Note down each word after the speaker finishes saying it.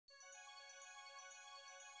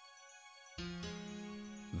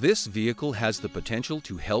This vehicle has the potential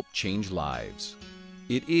to help change lives.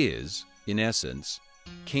 It is, in essence,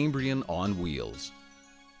 Cambrian on wheels.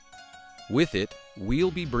 With it, we'll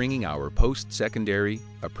be bringing our post-secondary,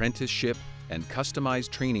 apprenticeship, and customized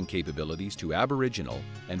training capabilities to Aboriginal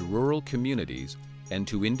and rural communities and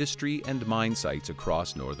to industry and mine sites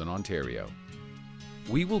across Northern Ontario.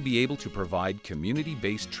 We will be able to provide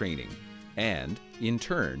community-based training and, in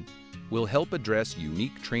turn, will help address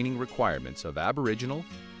unique training requirements of Aboriginal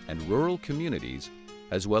and rural communities,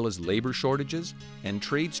 as well as labor shortages and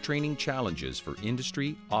trades training challenges for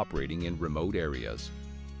industry operating in remote areas.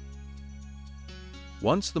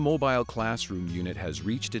 Once the mobile classroom unit has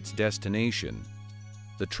reached its destination,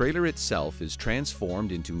 the trailer itself is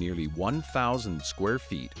transformed into nearly 1,000 square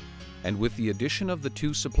feet, and with the addition of the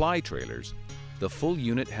 2 supply trailers, the full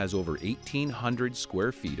unit has over 1,800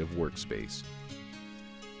 square feet of workspace.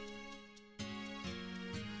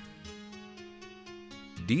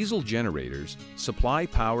 Diesel generators supply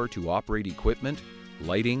power to operate equipment,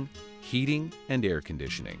 lighting, heating, and air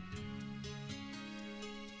conditioning.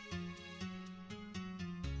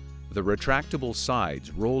 The retractable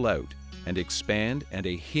sides roll out and expand, and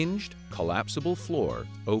a hinged, collapsible floor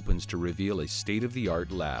opens to reveal a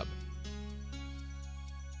state-of-the-art lab.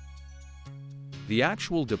 The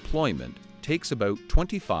actual deployment takes about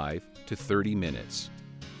 25 to 30 minutes.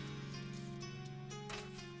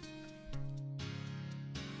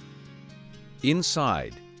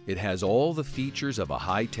 Inside, it has all the features of a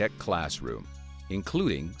high-tech classroom,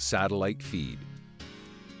 including satellite feed.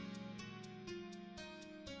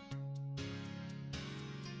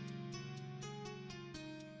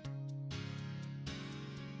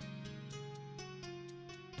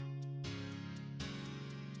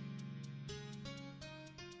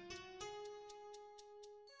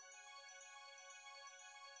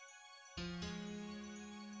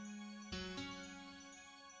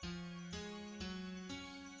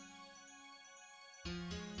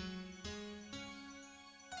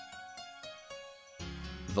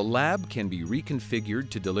 The lab can be reconfigured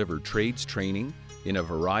to deliver trades training in a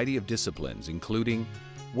variety of disciplines, including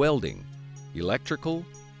welding, electrical,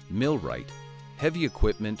 millwright, heavy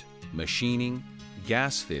equipment, machining,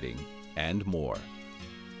 gas fitting, and more.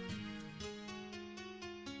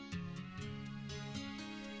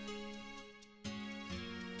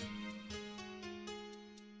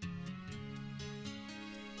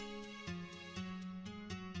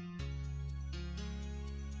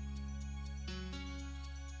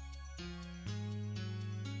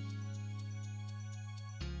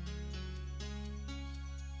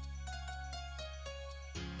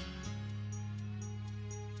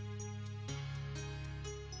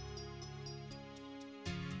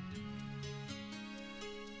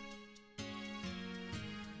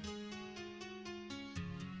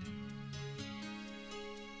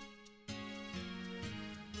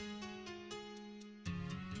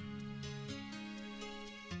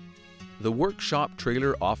 The workshop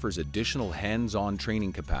trailer offers additional hands-on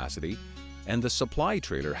training capacity, and the supply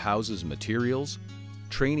trailer houses materials,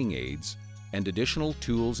 training aids, and additional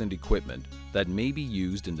tools and equipment that may be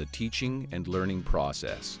used in the teaching and learning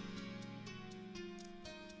process.